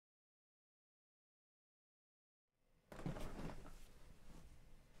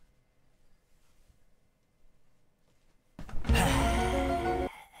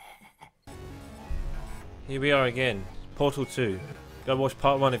Here we are again. Portal 2. Go watch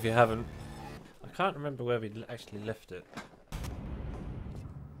part 1 if you haven't. I can't remember where we actually left it.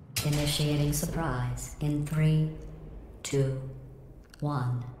 Initiating surprise in 3, 2,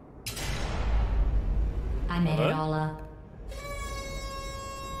 1. I made it all up.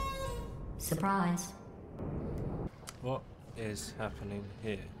 Surprise. What is happening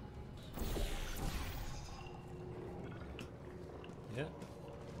here? Yeah.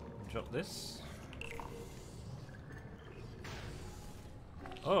 Drop this.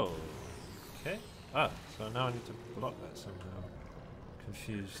 Oh. Okay. Ah, so now I need to block that somehow.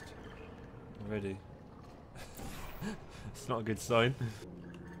 Confused already. It's not a good sign.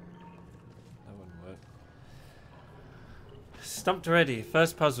 That wouldn't work. Stumped already.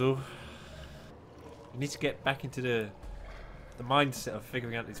 First puzzle. You need to get back into the mindset of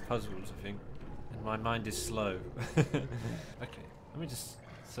figuring out these puzzles, I think. And my mind is slow. Okay, let me just...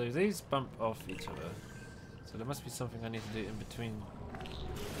 So these bump off each other. So there must be something I need to do in between.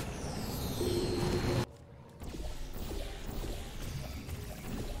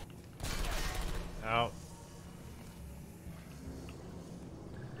 Ow.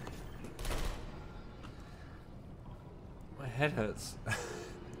 My head hurts.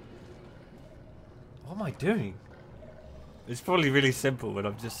 What am I doing? It's probably really simple, but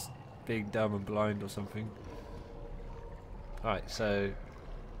I'm just being dumb and blind or something. Alright, so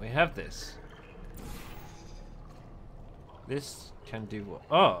we have this. This can do what?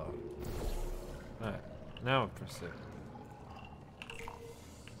 Oh! Right, now I press it.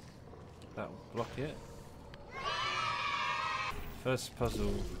 That will block it. First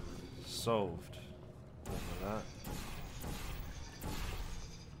puzzle solved. Look at that.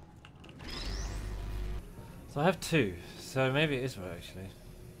 So I have 2, so maybe it is right actually.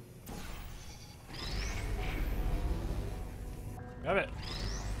 Grab it!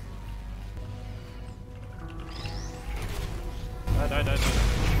 No.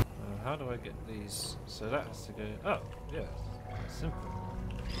 How do I get these? So that has to go. Oh, yeah. Simple.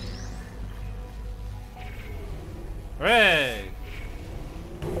 Hooray!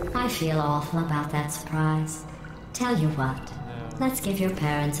 I feel awful about that surprise. Tell you what, let's give your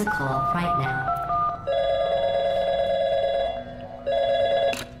parents a call right now.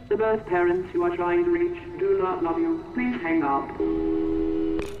 The birth parents you are trying to reach do not love you. Please hang up.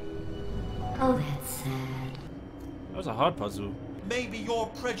 Oh, that's sad. That was a hard puzzle. Maybe your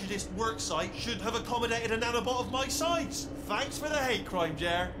prejudiced worksite should have accommodated a nanobot of my size. Thanks for the hate crime,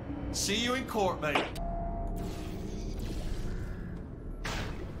 Jer. See you in court, mate.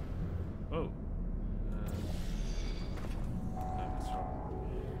 Oh. That's wrong.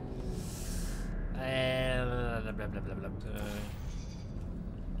 Blah, blah, blah, blah.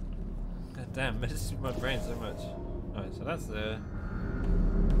 God damn, messes with my brain so much. Alright, so that's there.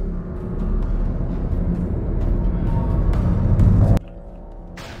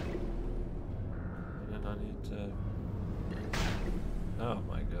 Oh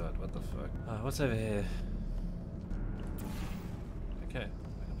my god, what the fuck? Oh, what's over here? Okay, I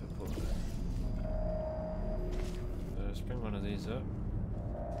can put portal there. Let's bring one of these up.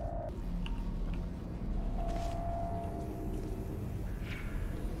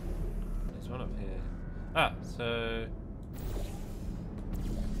 There's one up here. Ah, so...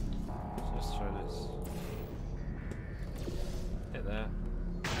 let's try this. Hit there.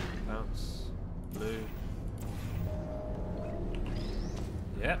 Bounce. Blue.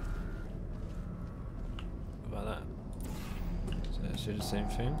 Yep. What about that? So that should do the same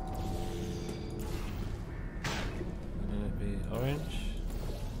thing. And then it'd be orange.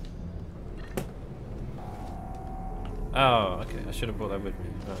 Oh, okay. I should have brought that with me.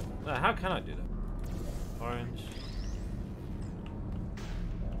 Right. No, how can I do that? Orange.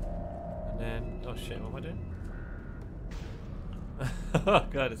 And then... oh shit, what am I doing? Oh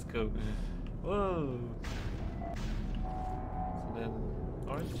god, it's cool. Whoa! So then...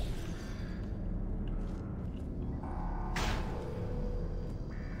 orange.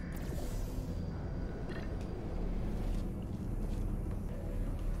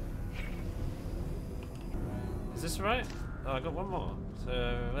 Is this right? Oh, I got one more. So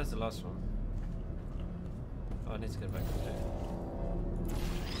where's the last one? Oh, I need to get back to it.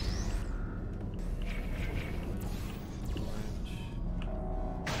 Orange.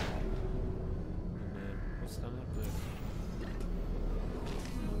 And then what's down there?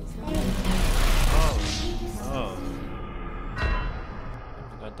 Blue. Oh. I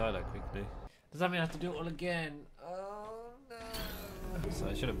think I died that quickly. Does that mean I have to do it all again? Oh no. So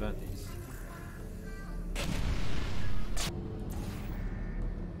I should have burnt these.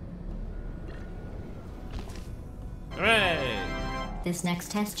 Hooray! This next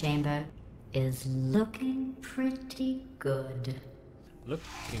test chamber is looking pretty good.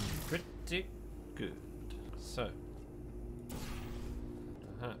 Looking pretty good. So.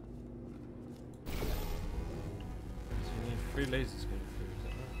 Uh-huh. So we need 3 lasers going through, is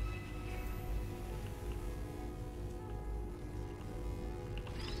that right?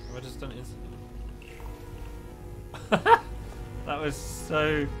 Have I just done it instantly? That was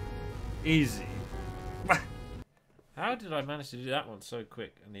so easy. How did I manage to do that one so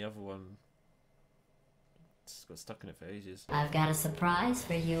quick and the other one just got stuck in it for ages? I've got a surprise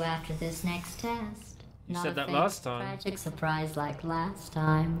for you after this next test. You Not said a that fake last time. Tragic surprise like last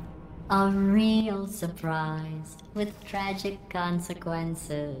time. A real surprise with tragic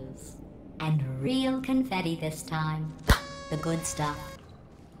consequences. And real confetti this time. The good stuff.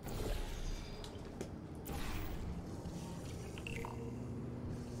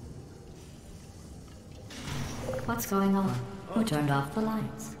 What's going on? Who turned off the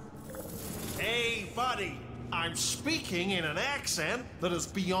lights? Hey, buddy! I'm speaking in an accent that is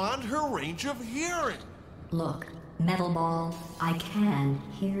beyond her range of hearing. Look, Metal Ball, I can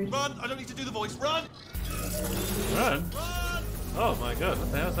hear you. Run! I don't need to do the voice. Run! Run? Run! Oh my god,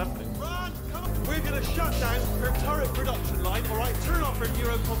 what the hell's happening? Run! Come on! We're gonna shut down her turret production line, alright? Turn off her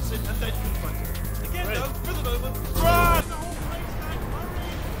neurotoxin and then confront her. Again, Right. though, for the moment, run! The whole place now!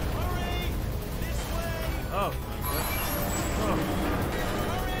 Hurry! Hurry! This way! Oh my god. Oh.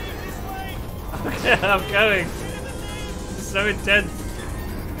 Hurry! This way! Okay, I'm going. It's so intense.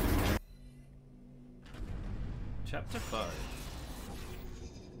 Chapter 5.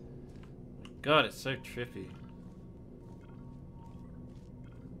 God, it's so trippy.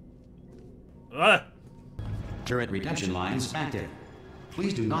 Ah! Turret redemption lines active.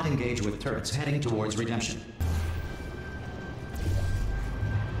 Please do not engage with turrets heading towards redemption.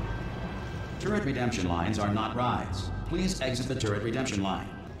 Turret redemption lines are not rides. Please exit the turret redemption line.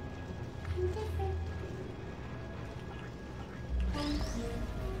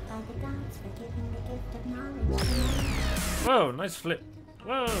 Whoa, nice flip.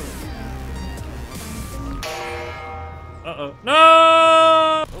 Whoa. Uh-oh.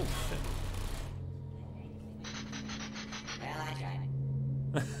 No! Oh, shit. Well, I tried.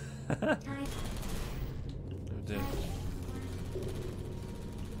 Oh, dear.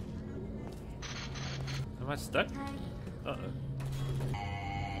 Am I stuck? Uh-oh.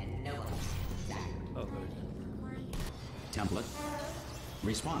 Uh-oh. Template.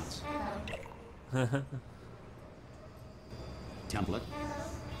 Response. Template.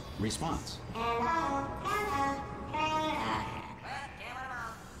 Response.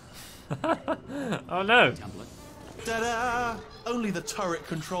 Oh no! Template. Ta-da! Only the turret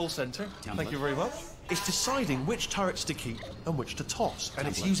control center. Thank you very much. It's deciding which turrets to keep and which to toss, and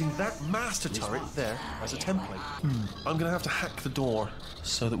it's using that master turret there as a template. I'm gonna have to hack the door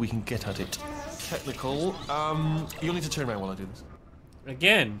so that we can get at it. Technical. You'll need to turn around while I do this.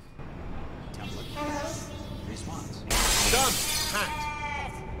 Again! Template. Response. Done.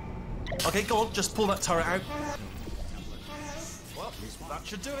 Hacked. Okay, go on. Just pull that turret out. Well, that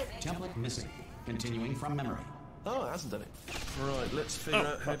should do it. Template missing. Continuing from memory. Oh, it hasn't done it. Right, let's figure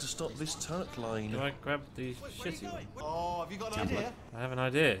out how to stop this turret line. Do I grab the shitty one? Oh, have you got an Template. idea? I have an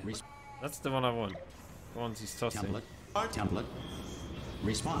idea. That's the one I want. The ones he's tossing. Template. Template.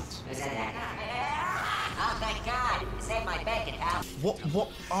 Response. Oh, thank God. You saved my bacon, pal.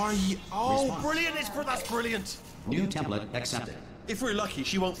 What are you? Oh, Response. brilliant! That's brilliant. New template accepted. If we're lucky,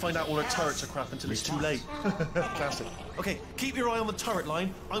 she won't find out all her turrets are crap until it's too late. Classic. Okay, keep your eye on the turret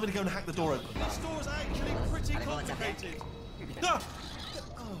line. I'm gonna go and hack the door open. This door's actually pretty complicated. Ah!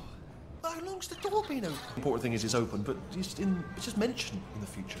 Oh, how long's the door been open? The important thing is it's open, but it's just mentioned in the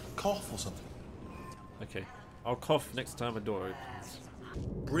future. Cough or something. Okay. I'll cough next time a door opens.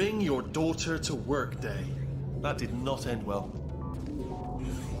 Bring your daughter to work day. That did not end well.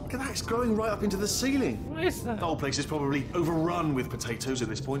 Look at that, it's growing right up into the ceiling. What is that? The whole place is probably overrun with potatoes at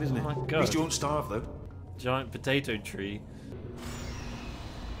this point, isn't it? Oh my God. At least you won't starve, though. Giant potato tree.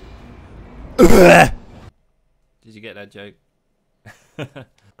 Did you get that joke?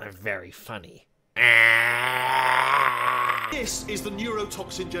 I'm very funny. This is the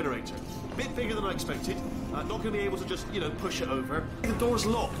neurotoxin generator. Bit bigger than I expected. Not going to be able to just, push it over. The door's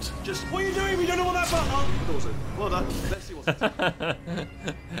locked. Just, what are you doing? We don't know what that button. Oh, the door's open. Well done. Let's see what's inside.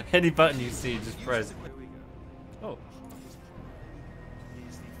 Any button you see, just press. Oh.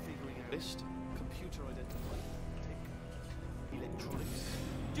 Here's the figuring out list. Computer identified. Tick. Electronics.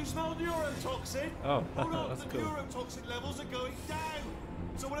 Do you smell neurotoxin? Oh, Hold on, that's the cool. neurotoxin levels are going down.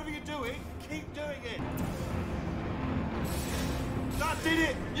 So whatever you're doing, keep doing it. That did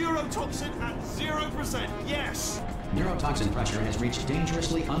it! Neurotoxin at 0%. Yes! Neurotoxin pressure has reached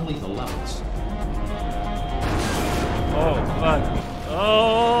dangerously unlethal levels. Oh, fuck.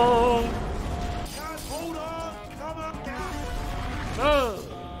 Oh! Guys, hold on! Come on, guys! Oh!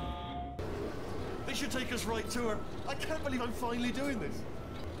 They should take us right to her. I can't believe I'm finally doing this.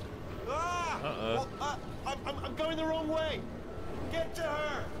 Ah! Uh-oh. Well, I'm going the wrong way. Get to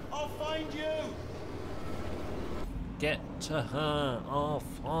her. I'll find you. Get to her, I'll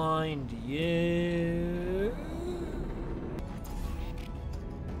find you.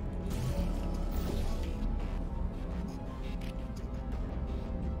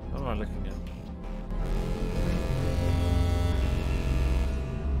 What am I looking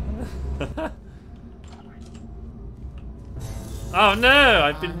at? Oh no!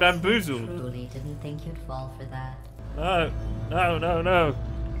 I've been bamboozled. Truly didn't think you'd fall for that. No, no, no, no.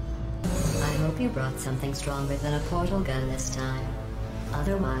 I hope you brought something stronger than a portal gun this time.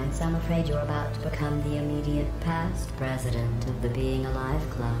 Otherwise, I'm afraid you're about to become the immediate past president of the Being Alive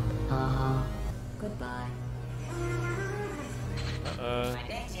Club. Uh-huh. Goodbye.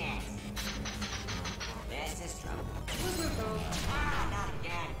 Predictions. This is trouble. Ah, not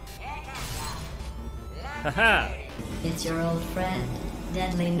again. Here comes Haha! It's your old friend,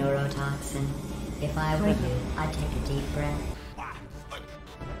 deadly neurotoxin. If I were you, I'd take a deep breath.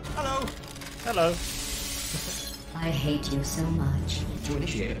 Hello. Hello. I hate you so much. To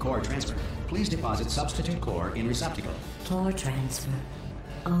initiate a core transfer, please deposit substitute core in receptacle. Floor transfer.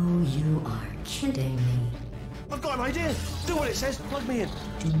 Oh, you are kidding me. I've got an idea. Do what it says. Plug me in.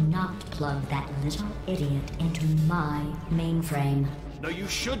 Do not plug that little idiot into my mainframe. No, you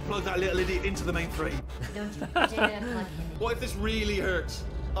should plug that little idiot into the mainframe. Don't you dare plug him in. What if this really hurts?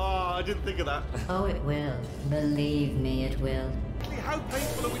 Oh, I didn't think of that. Oh, it will. Believe me, it will. How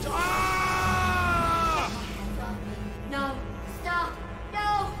painful are we talking? Ah! No! Stop!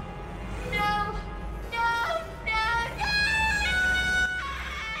 No! No! No! No! No!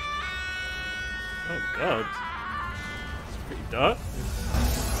 Oh god. It's pretty dark.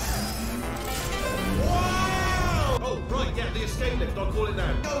 Wow! Oh, right, yeah, the escape lift, I'll call it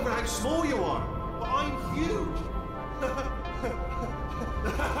now. Get over how small you are. But I'm huge.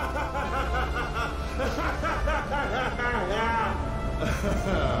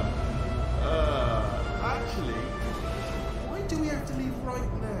 Actually, why do we have to leave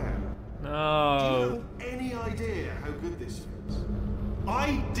right now? No. Do you have any idea how good this feels?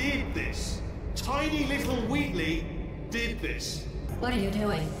 I did this. Tiny little Wheatley did this. What are you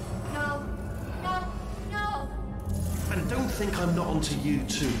doing? No! No! No! And don't think I'm not onto you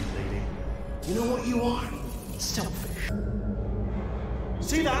too, lady. You know what you are? Selfish.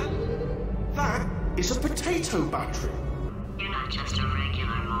 See that? That is a potato battery. You're not just a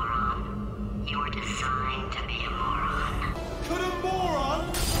regular moron. You're designed to be a moron. Could a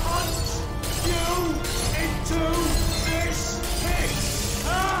moron punch you into this pit?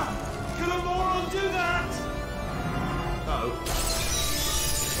 Ah! Could a moron do that? Oh.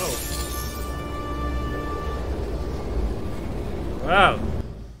 Oh. Wow.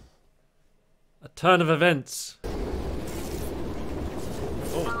 A turn of events.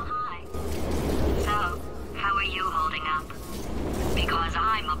 Oh, hi. So, how are you holding up? Because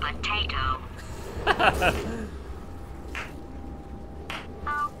I'm a potato.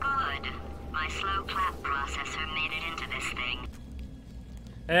 Oh, good. My slow clap processor made it into this thing.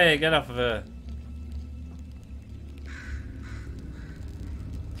 Hey, get off of her.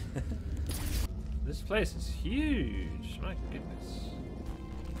 This place is huge. My goodness.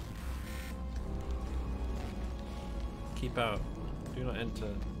 Keep out. Do not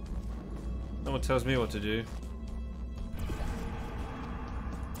enter. No one tells me what to do.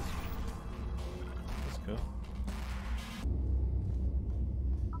 Let's go.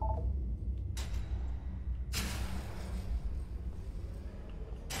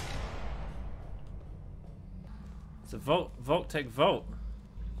 It's a Vault-Tec vault.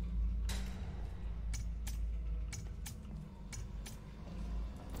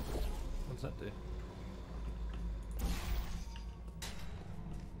 What's that do?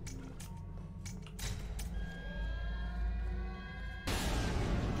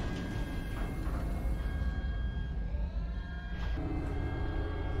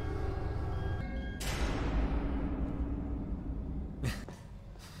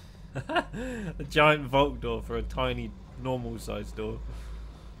 A giant vault door for a tiny normal sized door.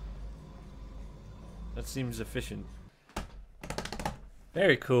 That seems efficient.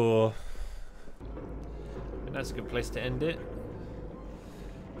 Very cool. I think that's a good place to end it.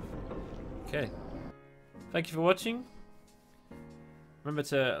 Okay. Thank you for watching. Remember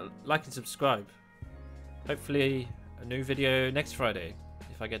to like and subscribe. Hopefully a new video next Friday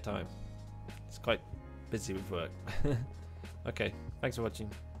if I get time. It's quite busy with work. Okay, thanks for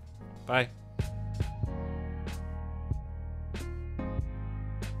watching. Bye.